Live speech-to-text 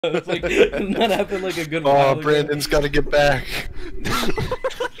It's like that happened like a good while ago. Brandon's got to get back.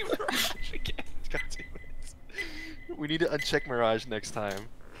 We need to uncheck Mirage next time.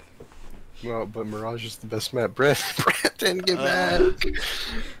 Well, but Mirage is the best map. Brandon, get back.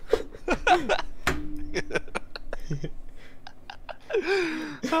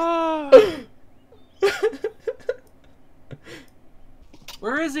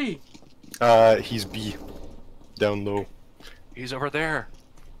 Where is he? He's B. Down low. He's over there.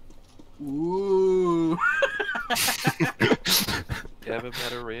 Ooh. Kevin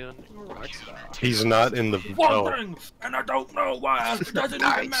Mataran, rockstar. He's not in the One thing, and I don't know why. It doesn't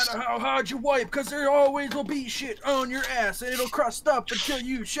even matter how hard you wipe, cause there always will be shit on your ass, and it'll crust up until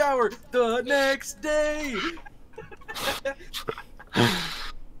you shower the next day.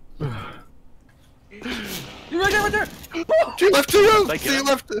 You're right there, To your left, to your left, to your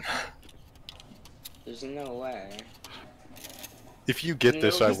left. There's no way. If you get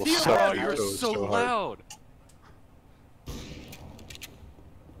this, I will suck your You're toes so so hard. loud.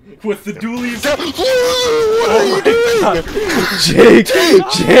 With the dualies. What are you doing?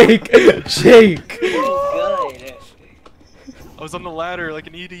 Jake! Good. I was on the ladder like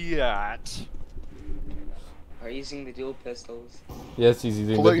an idiot. Are you using the dual pistols? Yes, he's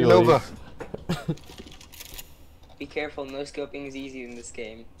using Pull the out your Nova. dualies. Be careful, no scoping is easy in this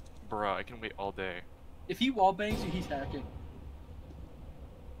game. Bruh, I can wait all day. If he wallbangs you, he's hacking.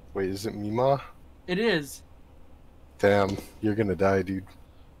 Wait, is it Mima? It is. Damn, you're gonna die, dude.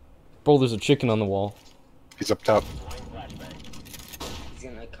 Bro, there's a chicken on the wall. He's up top. He's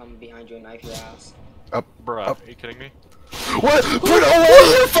gonna come behind you and knife your ass. Up. Bruh, Up. are you kidding me? What? Put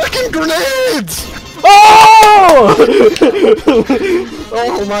all your fucking grenades! Oh!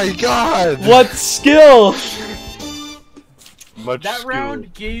 Oh my god! What skill? Much That skill,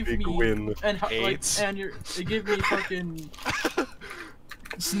 round gave big me win. and AIDS. like, and it gave me fucking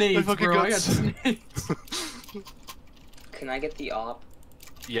snakes, fucking bro. I got guts. snakes. Can I get the op?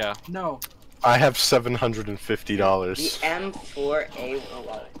 Yeah. No. I have $750. The M4A. Oh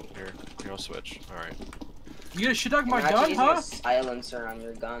wow. Here, I'll switch. Alright. You gonna shit talk my Imagine gun, using huh? a silencer on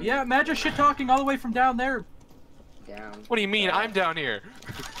your gun. Yeah, imagine shit talking all the way from down there. Down. What do you mean? I'm down here.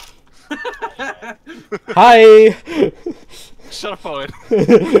 Hi! Shut up, Owen.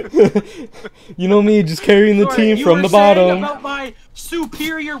 You know me, just carrying the Sorry, team you from were the saying bottom. about my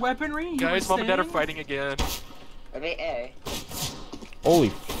superior weaponry. You Guys, were mom and dad are saying? fighting again. Are they A? Holy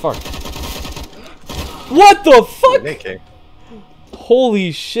fuck. What the fuck? AK.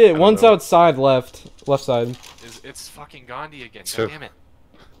 Holy shit, one's know. outside left side. It's fucking Gandhi again. So- God damn it.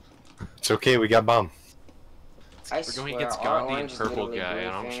 It's okay, we got bomb. I We're swear, going against our Gandhi and orange is purple literally guy, and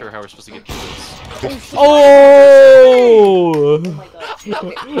I'm briefing. sure how we're supposed to get through this. Oh! Oh my god. Okay,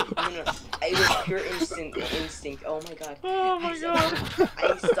 no, it was pure instinct. Oh my god. Oh my god.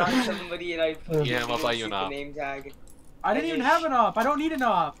 I stopped somebody and I put Yeah, I'll buy you an the op. name tag. I didn't even have an op. I don't need an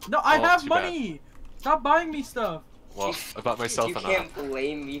op. No, I Oh, have too bad. money. Stop buying me stuff. Well, I bought myself You an can't op.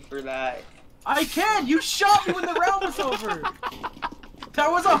 blame me for that. I can. You shot me when the round was over. That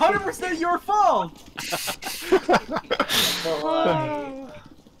was 100% your fault. But why?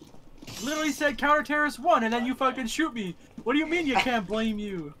 Literally said counter terrorist 1, and then you fucking shoot me. What do you mean you can't blame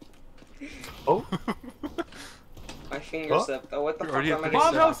you? Oh, My finger slipped. Oh, what the You're fuck already am I at gonna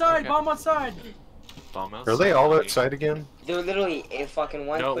Bomb do? outside. Okay. Bomb outside. Bomb are they all outside. outside again? They're literally a fucking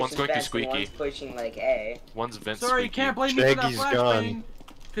one's No, one's pushing going through vents and squeaky. one's pushing like A. One's vent Sorry, you squeaky. can't blame me for that Shaggy's flashbang. gone.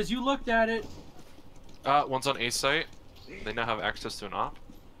 Because you looked at it. One's on A site. They now have access to an op.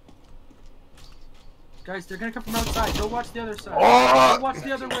 Guys, they're gonna come from outside. Go watch the other side. Oh! Go watch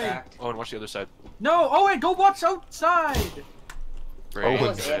the other way. Oh, and watch the other side. No, Owen, go watch outside. Great. He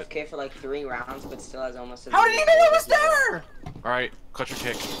was shit. AFK for like 3 rounds, but still has almost as How did many you know I was kills as you. there? Alright, clutch your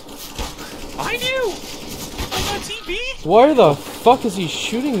kick. Behind you! I got TB! Where the fuck is he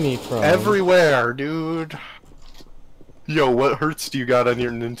shooting me from? Everywhere, dude. Yo, what hertz do you got on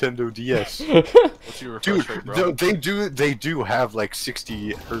your Nintendo DS? What's your refresh Dude, rate, bro? they do have like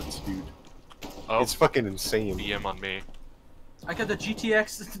 60 hertz, dude. Oh, It's fucking insane. BM on me. I got the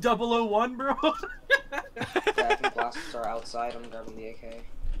GTX 001, bro. Yeah, I think blasters are outside. I'm grabbing the AK.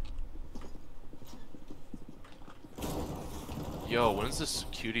 Yo, when is this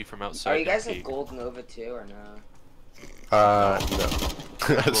cutie from outside? Are you guys gonna at peek? Gold Nova too, or no? No.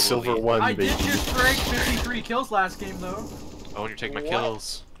 Silver Totally. 1, I baby. did just break 53 kills last game, though. Oh, and you're taking my What?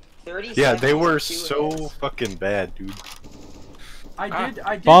 kills. 30 Yeah, they seconds were and 2 so hits. fucking bad, dude. I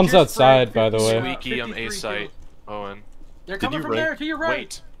did Bomb's just break outside, by the 50, way. Squeaky on 53 A site. kills. Owen. They're Did coming you from rank- there, to your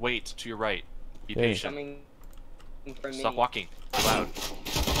right. Wait, to your right. Be Hey. patient. Coming from me. Stop walking. Loud.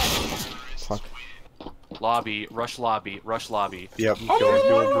 Fuck. Lobby, rush lobby, rush lobby. Yep, going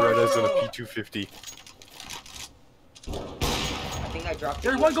dual Berettas and a P250. I think I dropped.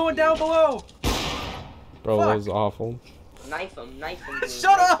 There's one going down below. Bro, Fuck. that was awful. Knife him, dude.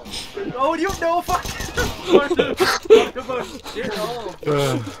 Shut knife up! him. Oh, you know fuck. Shit.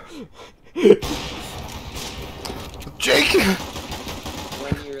 Jake!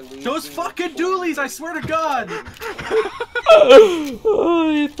 When you're losing. Those fucking doolies, I swear to God.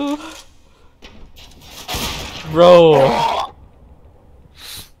 Bro.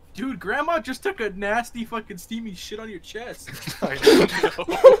 Dude, Grandma just took a nasty fucking steamy shit on your chest. I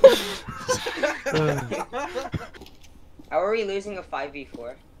know. How are we losing a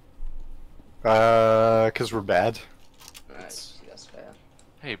 5v4? Cause we're bad. That's fair.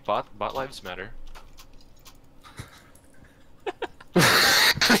 Hey, bot lives matter.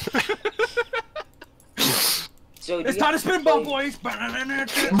 So It's time to spin ball, boys. See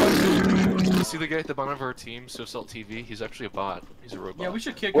the guy at the bottom of our team, SoSaltTV? He's actually a bot. He's a robot. Yeah, we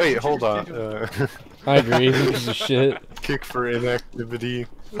should kick him. Wait, We should hold just on. kick him. I agree. This is shit. Kick for inactivity.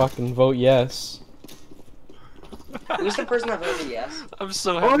 Fucking vote yes. Who's the person that voted yes? I'm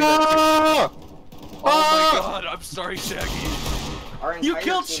so happy. That Ah! oh my god, I'm sorry, Shaggy. Our You entire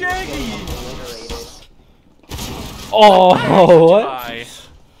killed team was Shaggy! getting obliterated. Oh, what? Bye.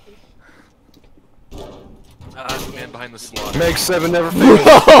 The man behind the slot. Meg 7 never fails.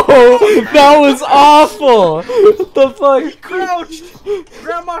 Bro, that was awful. What the fuck? Crouched!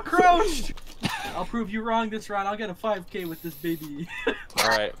 Grandma crouched! I'll prove you wrong this round. I'll get a 5K with this baby.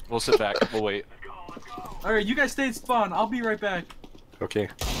 Alright, we'll sit back. We'll wait. Alright, you guys stay in spawn. I'll be right back. Okay.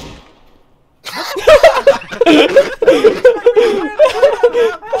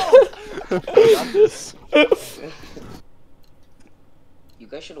 Got this. You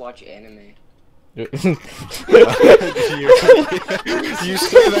guys should watch anime. You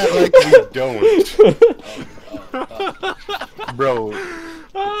say that like we don't. Bro.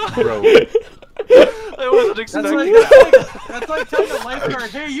 I wasn't That's expecting like, that. that's like telling a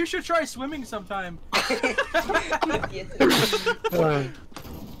lifeguard, hey, you should try swimming sometime. I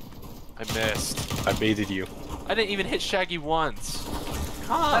missed. I baited you. I didn't even hit Shaggy once.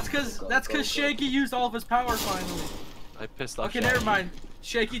 That's cause Shaky used all of his power finally. I pissed off Okay, Shaggy. never mind.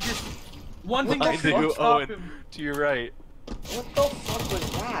 Shaky just one thing I that do, could stop Owen. him. To your right. What the fuck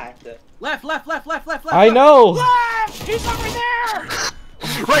was that? Left. I know. Left! He's over there!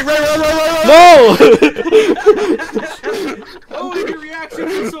 Right. No. Oh, your reaction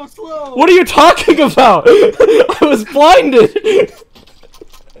was so slow. What are you talking about? I was blinded.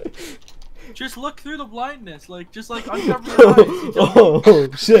 Just look through the blindness, just uncover your eyes. You don't- Oh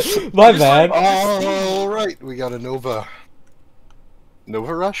shit. My bad. All right, we got a Nova.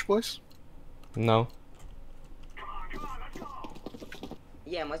 Nova Rush, boys? No.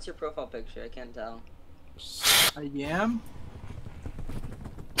 Yeah, what's your profile picture? I can't tell. I am.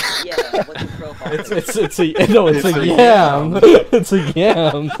 Yeah, what's your profile It's picture? it's a no. It's a yam. It's a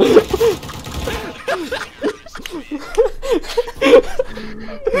yam.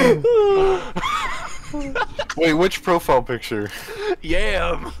 Wait, which profile picture?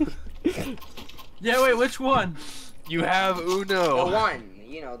 Yam! Yeah, wait, which one? You have Uno. The one,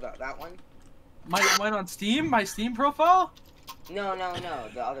 you know, that one? My one on Steam? My Steam profile? No,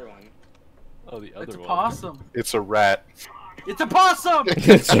 the other one. Oh, the other It's a one. possum. It's a rat. It's a possum!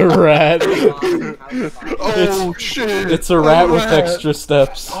 It's a rat. Awesome, how you find it? Oh shit! It's a rat with extra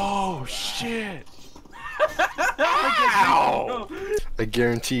steps. Oh, shit. Ow! I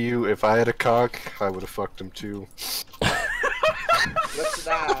guarantee you, if I had a cock, I would have fucked him too. What's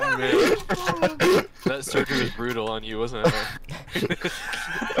that? Man. That surgery was brutal on you, wasn't it?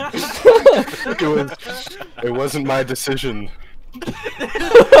 It wasn't my decision.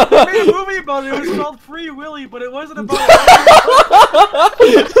 I made a movie about it. It was called Free Willy, but it wasn't about.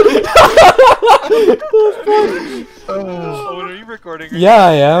 Oh, are you recording? Yeah,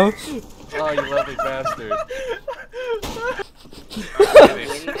 I am. Oh, you lovely bastard.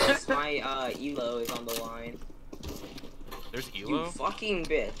 Win this, my Elo is on the line. There's You Elo? fucking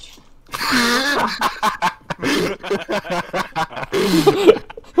bitch.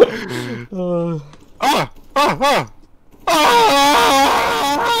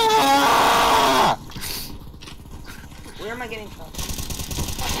 Where am I getting from?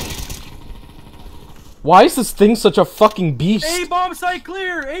 Why is this thing such a fucking beast? A bomb site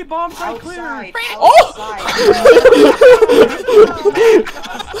clear. A bomb site clear. Outside.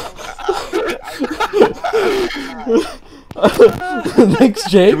 Thanks,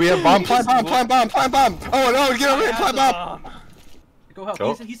 Jake. Do we have bomb? Plant bomb! Oh no, get over here, plant bomb! Go help.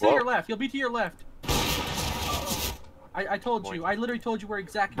 Oh, He's to your left. He'll be to your left. I told you. I literally told you where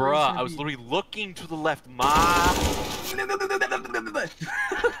exactly. Bruh, where it's gonna I was be. literally looking to the left.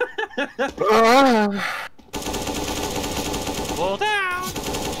 Pull down.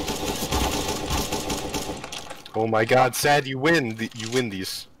 Oh my God, Sad, you win. You win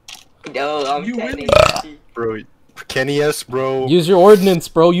these, No, I'm You win. bro. Kenny S, bro. Use your ordnance,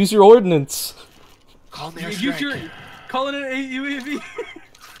 bro. Use your ordnance. Call me Calling it a UAV.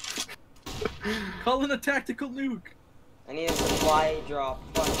 Calling a tactical nuke. I need a supply drop.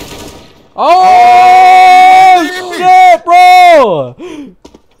 Fuck. Oh shit, bro!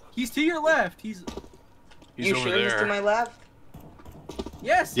 He's to your left. He's You over sure he's there. to my left?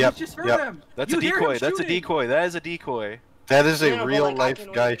 yes. Yep, You just heard yep. him. That's You a hear him decoy. That's a shooting. decoy. That is a decoy. That is a No, but, real like, I life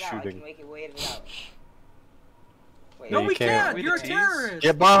can guy wait it out. I shooting. can wait it out. Wait, No, you we can't. can't. Wait, You're a the tease? terrorist.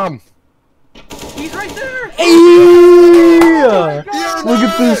 Get bomb. He's right there. Yeah! God. Look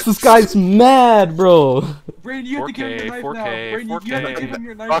at this. This guy's mad, bro. Brayden, you have to give him your 4K, knife now. 4K, Brayden, you have to give him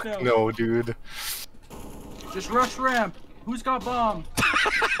your knife Fuck now. no, dude. Just rush ramp. Who's got bomb?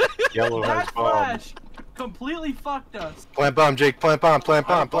 Yellow has That bomb. flash completely fucked us. Plant bomb, Jake. Plant bomb. Plant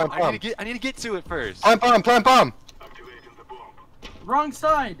bomb. Plant I bomb. need to get to it first. Plant bomb. Plant bomb. Wrong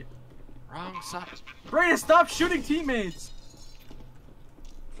side. Wrong side. Brayden, stop shooting teammates.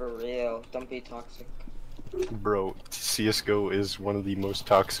 for real. Don't be toxic. Bro, CSGO is one of the most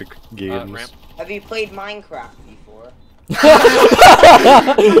toxic games. Ramp. Have you played Minecraft before?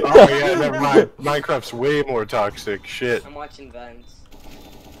 Oh yeah, never mind. Minecraft's way more toxic. Shit. I'm watching Vents.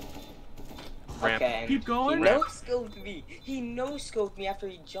 Ramp. Okay. Keep going. He no-scoped me. He no-scoped me after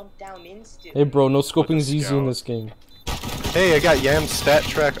he jumped down instantly. Hey, bro, no scoping is easy in scout. this game. Hey, I got Yam's stat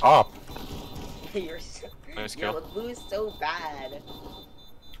track op. You're so... Nice Yo, kill. Blue is so bad.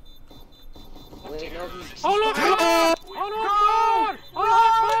 Wait, no, he's... Oh look! Oh no!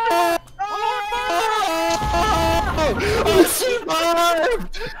 I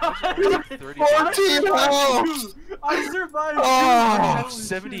survived! 14 health! I survived. Oh,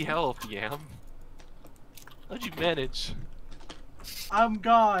 70 health, Yam. How'd you manage? I'm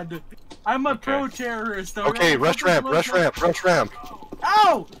God. I'm a Okay. pro terrorist. Okay, rush ramp, rush ramp, rush ramp.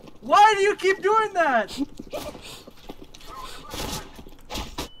 Ow! Why do you keep doing that?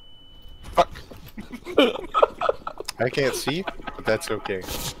 Fuck. I can't see, but that's okay.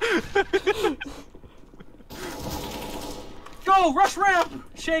 Go, rush ramp!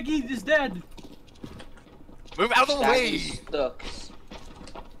 Shaggy is dead. Move out of the way! Looks.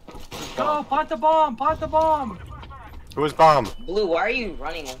 Go, pot the bomb, pot the bomb. Who was bomb? Blue, why are you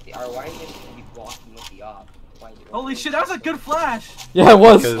running with the... Or why are you just walking with the op? Why you Holy shit, that was a good flash. Yeah, it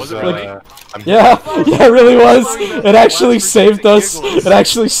was. Because, it really? I'm Yeah, yeah, it really was. It actually saved us. It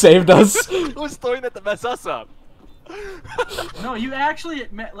actually saved us. Who was throwing that to mess us up? No, you actually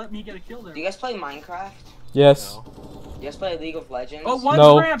let me get a kill there. Do you guys play Minecraft? Yes. Do you guys play League of Legends? Oh, one's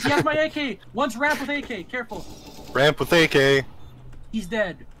No. ramp. He has my AK. One's ramp with AK. Careful. ramp with AK. He's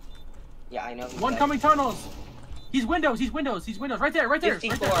dead. Yeah, I know. he's One dead. coming tunnels. He's windows. He's windows. He's windows. Right there. Right there.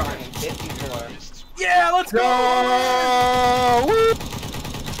 54 Right on him. 54. there. Yeah, let's go. No!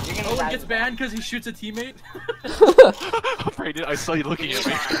 You're gonna Owen die. gets banned because he shoots a teammate. Brayden, I saw you looking at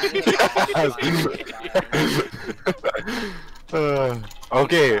me.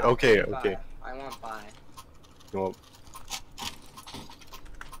 Okay. I want 5. Well,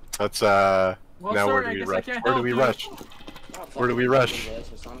 let's Well, now sorry, where I do we guess I rush? can't Where do help we you. rush? Where do we rush?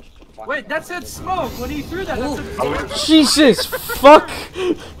 Wait, that said smoke. When he threw that, that said Oh, smoke. Jesus, fuck.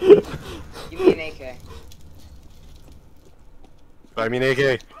 Give me an AK. I mean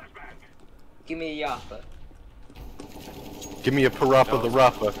AK. Give me a Yappa. Give me a parappa the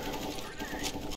rappa.